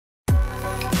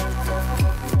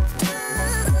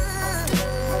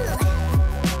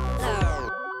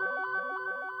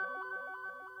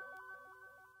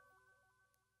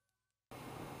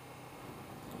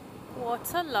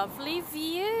What a lovely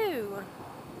view.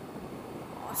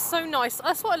 Oh, so nice.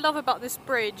 That's what I love about this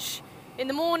bridge. In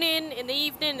the morning, in the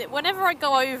evening, whenever I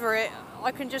go over it,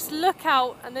 I can just look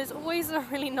out and there's always a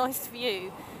really nice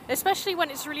view. Especially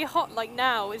when it's really hot like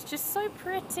now. It's just so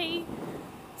pretty.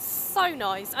 So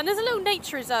nice. And there's a little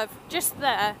nature reserve just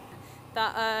there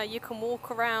that you can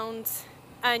walk around,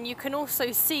 and you can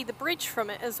also see the bridge from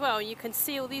it as well. You can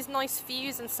see all these nice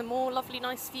views and some more lovely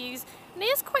nice views, and it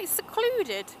is quite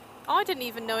secluded. I didn't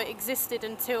even know it existed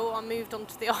until I moved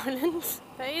onto the island.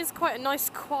 But it is quite a nice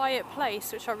quiet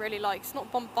place, which I really like. It's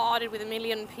not bombarded with a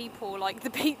million people like the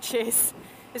beaches.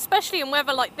 Especially in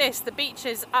weather like this, the beach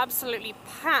is absolutely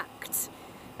packed.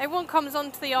 Everyone comes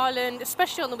onto the island,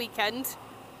 especially on the weekend,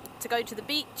 to go to the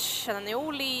beach, and then they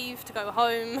all leave to go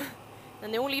home,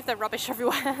 and they all leave their rubbish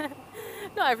everywhere.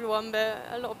 Not everyone, but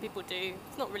a lot of people do.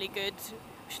 It's not really good.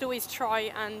 We should always try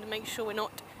and make sure we're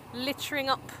not littering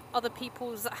up other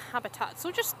people's habitats,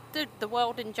 or just the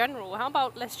world in general. How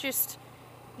about let's just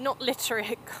not litter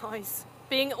it, guys?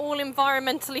 Being all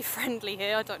environmentally friendly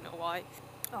here, I don't know why.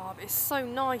 Oh, but it's so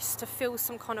nice to feel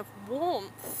some kind of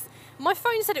warmth. My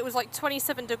phone said it was like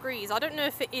 27 degrees. I don't know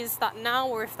if it is that now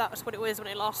or if that was what it was when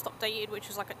it last updated, which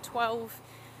was like at 12.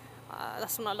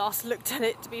 That's when I last looked at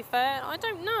it, to be fair. I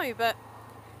don't know, but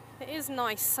it is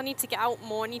nice. I need to get out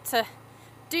more. I need to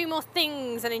do more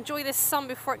things and enjoy this sun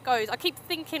before it goes. I keep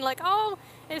thinking like, oh,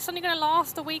 it's only going to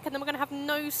last a week and then we're going to have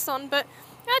no sun. But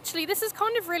actually, this is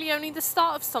kind of really only the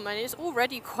start of summer, and it's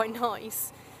already quite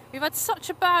nice. We've had such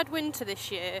a bad winter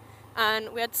this year,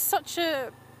 and we had such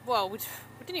a, well, we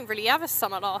didn't really have a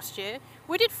summer last year.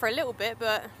 We did for a little bit,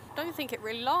 but I don't think it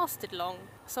really lasted long.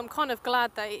 So I'm kind of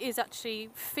glad that it is actually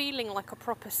feeling like a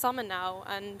proper summer now,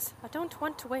 and I don't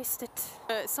want to waste it.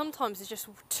 But sometimes it's just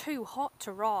too hot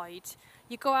to ride.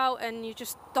 You go out and you're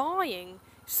just dying.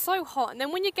 It's so hot, and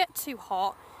then when you get too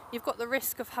hot, you've got the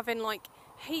risk of having like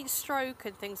heat stroke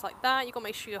and things like that. You've got to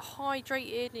make sure you're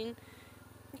hydrated, and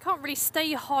you can't really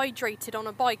stay hydrated on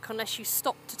a bike unless you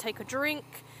stop to take a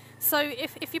drink. So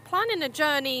if you're planning a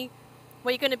journey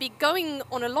where you're going to be going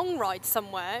on a long ride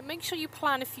somewhere, make sure you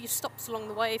plan a few stops along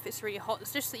the way if it's really hot.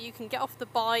 It's just that you can get off the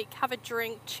bike, have a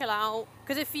drink, chill out.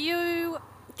 Because if you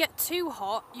get too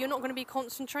hot, you're not going to be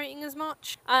concentrating as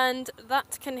much, and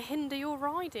that can hinder your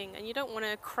riding, and you don't want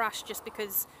to crash just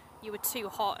because you were too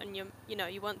hot and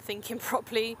you weren't thinking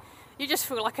properly. You just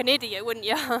feel like an idiot, wouldn't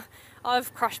you?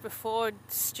 I've crashed before,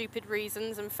 stupid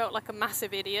reasons, and felt like a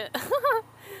massive idiot.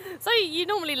 So you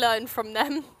normally learn from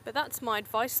them. But that's my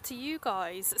advice to you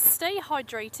guys. Stay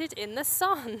hydrated in the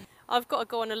sun. I've got to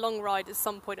go on a long ride at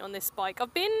some point on this bike.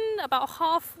 I've been about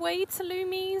halfway to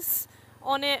Loomies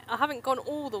on it. I haven't gone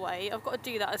all the way. I've got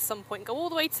to do that at some point. Go all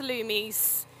the way to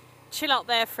Loomies, chill out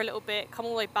there for a little bit, come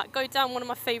all the way back, go down one of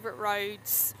my favourite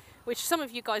roads, which some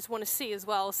of you guys want to see as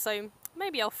well. So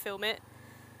maybe I'll film it.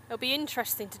 It'll be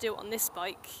interesting to do it on this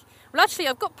bike. Well, actually,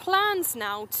 I've got plans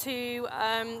now to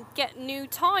get new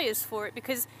tyres for it,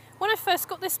 because when I first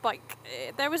got this bike,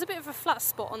 there was a bit of a flat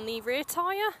spot on the rear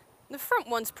tyre. The front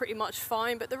one's pretty much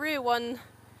fine, but the rear one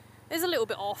is a little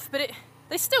bit off. But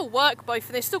they still work both,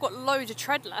 and they've still got loads of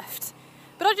tread left.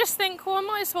 But I just think, well, I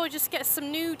might as well just get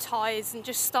some new tyres and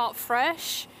just start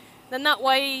fresh. Then that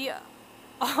way,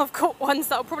 I've got ones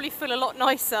that'll probably feel a lot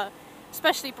nicer,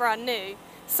 especially brand new.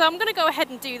 So I'm going to go ahead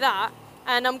and do that,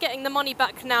 and I'm getting the money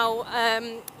back now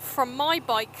from my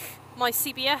bike, my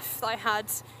CBF that I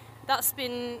had. That's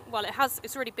been, well,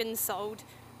 it's already been sold,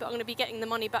 but I'm going to be getting the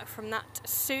money back from that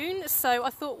soon. So I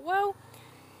thought, well,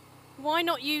 why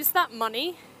not use that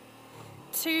money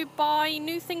to buy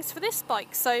new things for this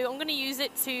bike? So I'm going to use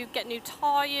it to get new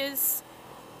tyres,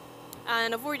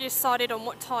 and I've already decided on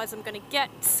what tyres I'm going to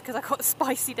get, because I got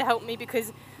Spicy to help me,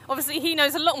 because obviously he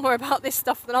knows a lot more about this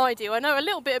stuff than I do. I know a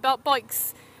little bit about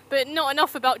bikes, but not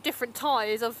enough about different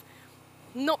tyres. I've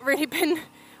not really been,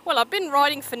 well, I've been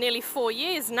riding for nearly 4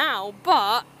 years now,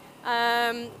 but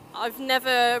I've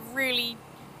never really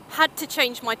had to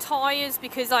change my tyres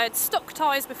because I had stock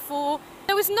tyres before.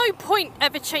 There was no point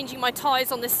ever changing my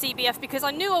tyres on the CBF because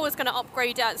I knew I was going to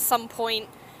upgrade it at some point,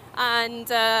 and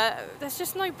there's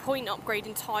just no point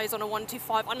upgrading tyres on a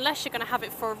 125 unless you're going to have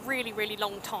it for a really, really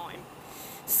long time.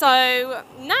 So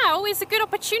now is a good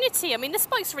opportunity. I mean, this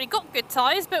bike's already got good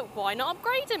tyres, but why not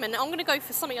upgrade them? And I'm going to go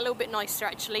for something a little bit nicer,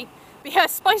 actually. But yeah,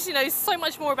 Spicy knows so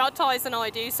much more about tyres than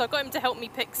I do, so I got him to help me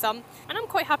pick some. And I'm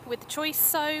quite happy with the choice,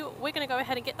 so we're going to go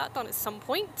ahead and get that done at some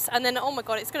point. And then, oh my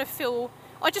God, it's going to feel,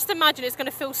 I just imagine it's going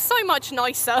to feel so much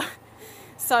nicer.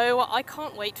 So I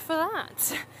can't wait for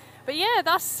that. But yeah,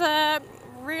 that's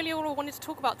really all I wanted to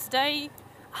talk about today.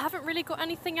 I haven't really got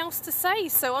anything else to say,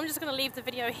 so I'm just going to leave the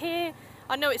video here.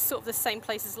 I know it's sort of the same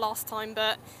place as last time,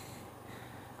 but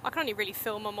I can only really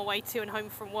film on my way to and home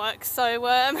from work, so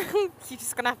you're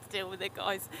just going to have to deal with it,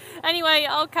 guys. Anyway,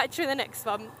 I'll catch you in the next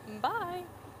one. Bye!